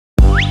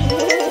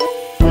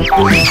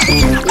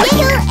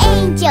Little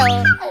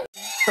angel.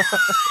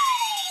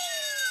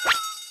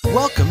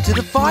 Welcome to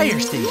the fire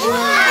station.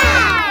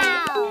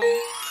 Wow!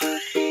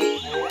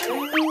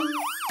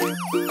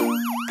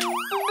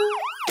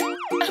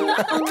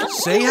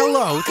 Say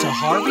hello to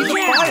Harvey the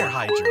fire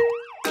hydrant.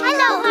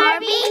 Hello,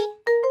 Harvey.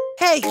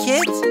 Hey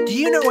kids, do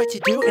you know what to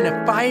do in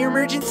a fire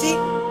emergency?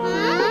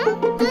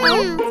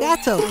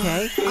 That's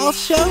okay, I'll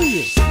show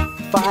you.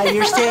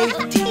 Fire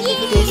safety,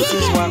 this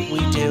is what we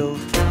do.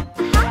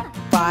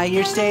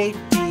 Fire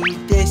safety,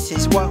 this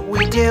is what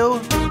we do.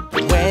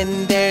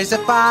 When there's a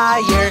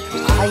fire,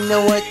 I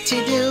know what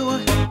to do.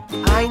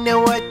 I know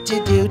what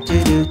to do, do.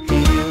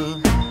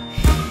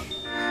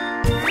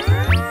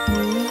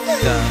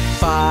 The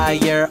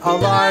fire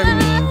alarm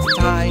means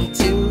time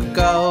to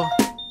go.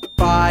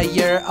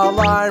 Fire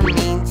alarm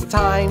means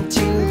time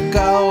to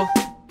go.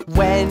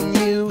 When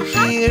you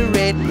hear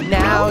it,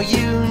 now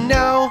you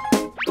know.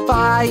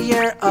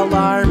 Fire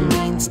alarm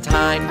means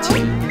time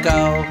to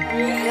go.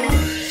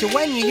 So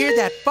when you hear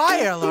that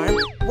fire alarm,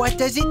 what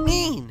does it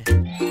mean?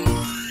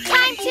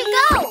 Time to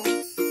go.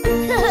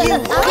 You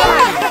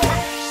got it!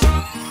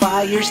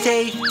 Fire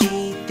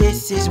safety,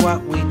 this is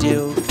what we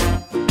do.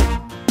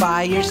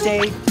 Fire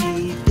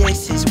safety,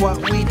 this is what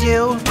we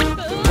do.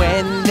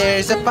 When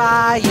there's a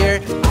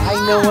fire, I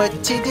know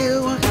what to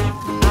do.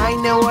 I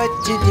know what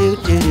to do,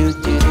 do.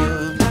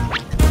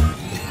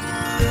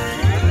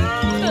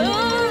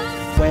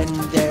 When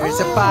there's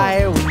a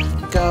fire, we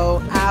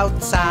go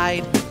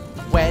outside.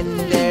 When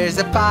there's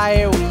a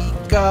fire, we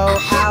go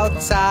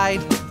outside.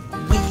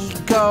 We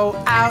go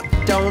out,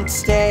 don't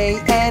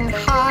stay and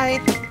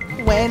hide.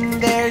 When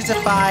there's a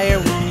fire,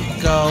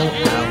 we go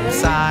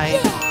outside.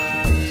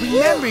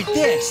 Remember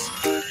this,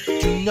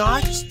 do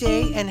not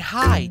stay and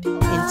hide.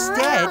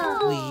 Instead,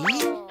 we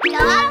Go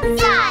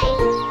outside.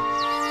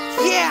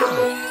 yeah!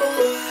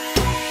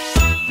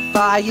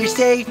 Fire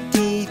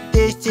safety,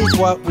 this is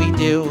what we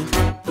do.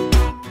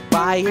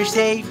 Fire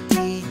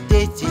safety,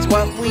 this is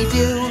what we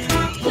do.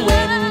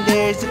 When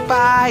there's a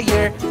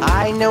fire,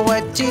 I know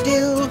what to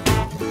do.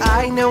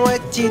 I know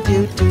what to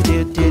do,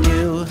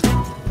 do.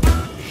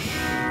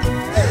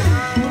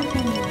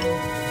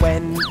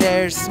 When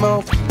there's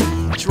smoke,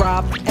 we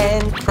drop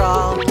and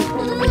crawl.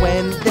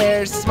 When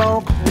there's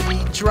smoke,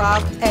 we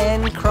drop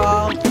and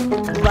crawl.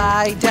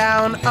 Lie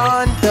down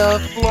on the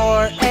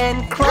floor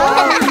and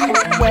crawl.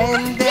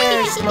 When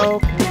there's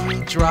smoke,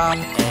 we drop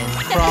and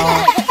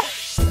crawl.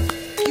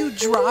 You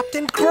dropped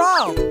and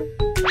crawled.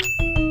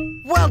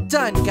 Well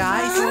done,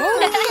 guys.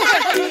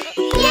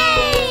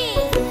 Yay!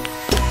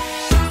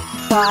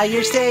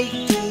 Fire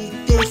safety,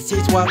 this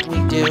is what we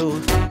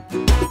do.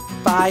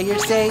 Fire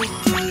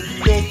safety,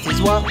 this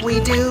is what we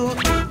do.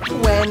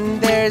 When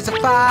there's a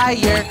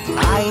fire,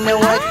 I know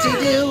what to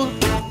do.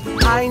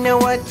 I know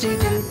what to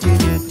do, do.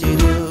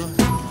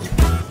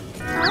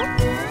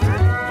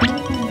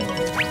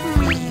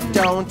 We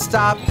don't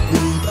stop,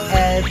 leave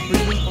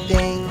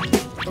everything.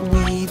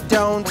 We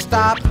don't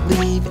stop,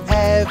 leave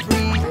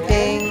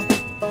everything.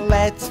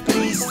 Let's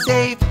be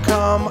safe,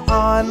 come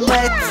on,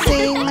 let's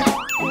sing.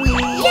 We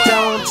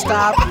don't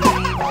stop,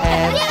 leave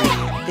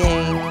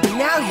everything.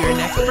 Now you're an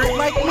expert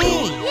like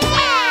me.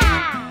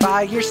 Yeah!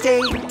 Fire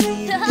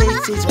safety,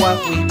 this is what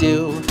we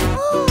do.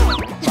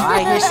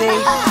 Fire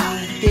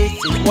safety, this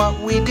is what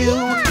we do.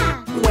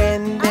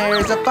 When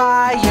there's a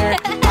fire,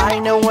 I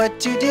know what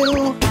to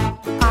do.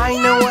 I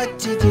know what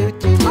to do,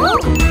 do.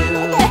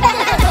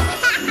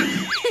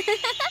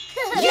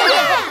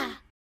 Yeah!